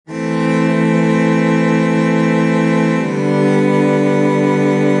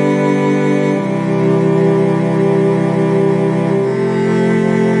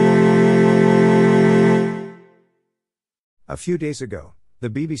few days ago,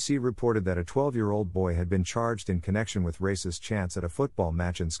 the BBC reported that a 12-year-old boy had been charged in connection with racist chants at a football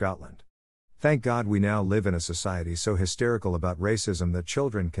match in Scotland. Thank God we now live in a society so hysterical about racism that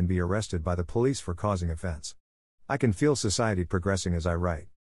children can be arrested by the police for causing offense. I can feel society progressing as I write.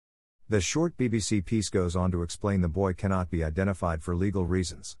 The short BBC piece goes on to explain the boy cannot be identified for legal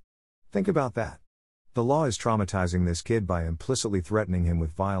reasons. Think about that. The law is traumatizing this kid by implicitly threatening him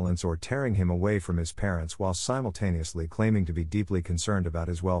with violence or tearing him away from his parents while simultaneously claiming to be deeply concerned about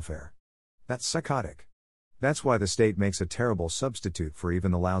his welfare. That's psychotic. That's why the state makes a terrible substitute for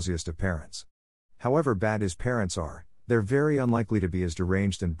even the lousiest of parents. However bad his parents are, they're very unlikely to be as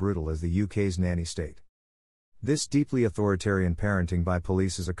deranged and brutal as the UK's nanny state. This deeply authoritarian parenting by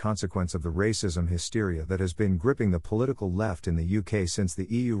police is a consequence of the racism hysteria that has been gripping the political left in the UK since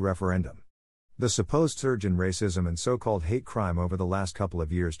the EU referendum. The supposed surge in racism and so-called hate crime over the last couple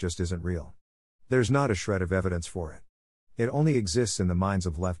of years just isn't real. There's not a shred of evidence for it. It only exists in the minds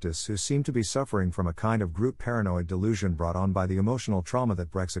of leftists who seem to be suffering from a kind of group paranoid delusion brought on by the emotional trauma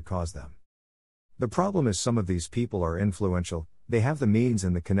that Brexit caused them. The problem is some of these people are influential, they have the means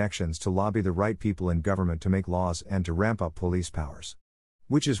and the connections to lobby the right people in government to make laws and to ramp up police powers.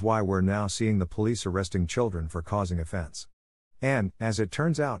 Which is why we're now seeing the police arresting children for causing offense. And, as it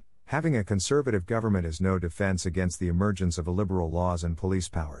turns out, having a conservative government is no defense against the emergence of illiberal laws and police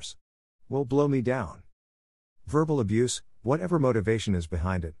powers. Will blow me down. Verbal abuse, whatever motivation is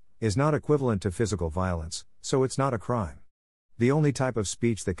behind it, is not equivalent to physical violence, so it's not a crime. The only type of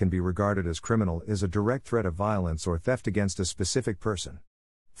speech that can be regarded as criminal is a direct threat of violence or theft against a specific person.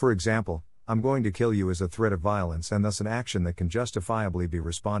 For example, "I'm going to kill you" is a threat of violence and thus an action that can justifiably be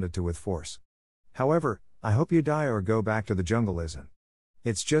responded to with force. However, "I hope you die or go back to the jungle" isn't.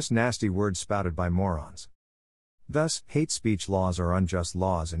 It's just nasty words spouted by morons. Thus, hate speech laws are unjust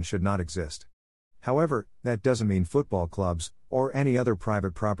laws and should not exist. However, that doesn't mean football clubs, or any other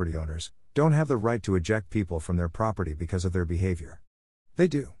private property owners, don't have the right to eject people from their property because of their behavior. They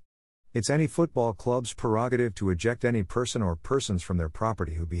do. It's any football club's prerogative to eject any person or persons from their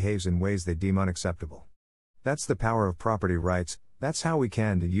property who behaves in ways they deem unacceptable. That's the power of property rights. That's how we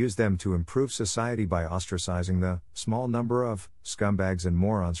can use them to improve society by ostracizing the small number of scumbags and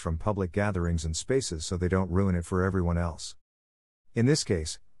morons from public gatherings and spaces so they don't ruin it for everyone else. In this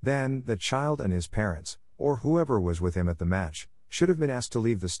case, then, the child and his parents, or whoever was with him at the match, should have been asked to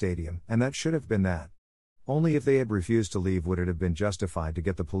leave the stadium, and that should have been that. Only if they had refused to leave would it have been justified to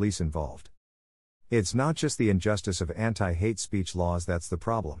get the police involved. It's not just the injustice of anti-hate speech laws that's the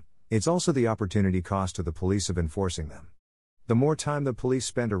problem, it's also the opportunity cost to the police of enforcing them. The more time the police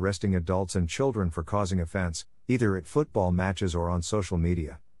spend arresting adults and children for causing offense, either at football matches or on social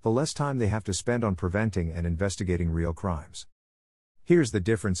media, the less time they have to spend on preventing and investigating real crimes. Here's the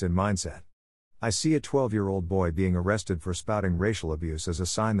difference in mindset. I see a 12-year-old boy being arrested for spouting racial abuse as a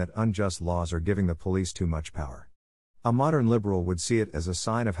sign that unjust laws are giving the police too much power. A modern liberal would see it as a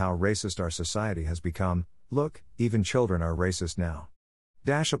sign of how racist our society has become. Look, even children are racist now.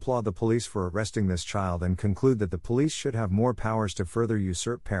 Applaud the police for arresting this child and conclude that the police should have more powers to further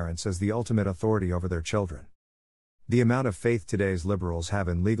usurp parents as the ultimate authority over their children. The amount of faith today's liberals have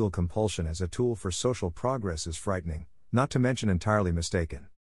in legal compulsion as a tool for social progress is frightening, not to mention entirely mistaken.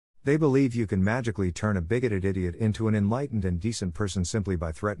 They believe you can magically turn a bigoted idiot into an enlightened and decent person simply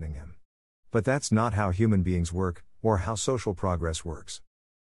by threatening him. But that's not how human beings work, or how social progress works.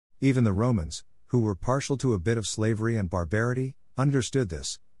 Even the Romans, who were partial to a bit of slavery and barbarity, understood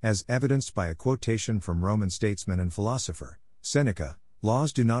this, as evidenced by a quotation from Roman statesman and philosopher, Seneca: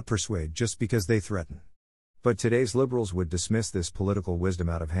 "Laws do not persuade just because they threaten." But today's liberals would dismiss this political wisdom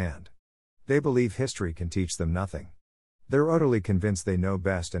out of hand. They believe history can teach them nothing. They're utterly convinced they know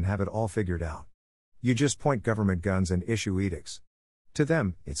best and have it all figured out. You just point government guns and issue edicts. To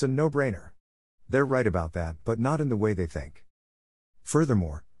them, it's a no-brainer. They're right about that, but not in the way they think.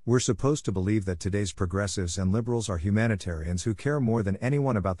 Furthermore, we're supposed to believe that today's progressives and liberals are humanitarians who care more than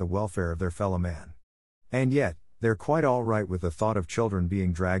anyone about the welfare of their fellow man. And yet, they're quite all right with the thought of children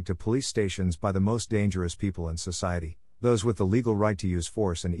being dragged to police stations by the most dangerous people in society, those with the legal right to use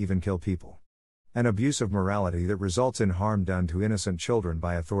force and even kill people. An abuse of morality that results in harm done to innocent children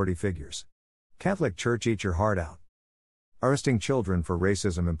by authority figures. Catholic Church, eat your heart out. Arresting children for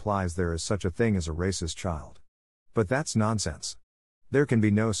racism implies there is such a thing as a racist child. But that's nonsense. There can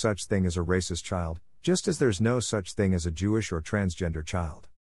be no such thing as a racist child, just as there's no such thing as a Jewish or transgender child.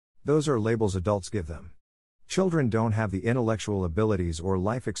 Those are labels adults give them. Children don't have the intellectual abilities or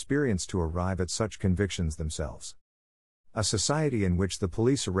life experience to arrive at such convictions themselves. A society in which the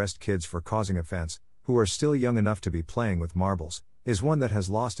police arrest kids for causing offense, who are still young enough to be playing with marbles, is one that has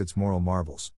lost its moral marbles.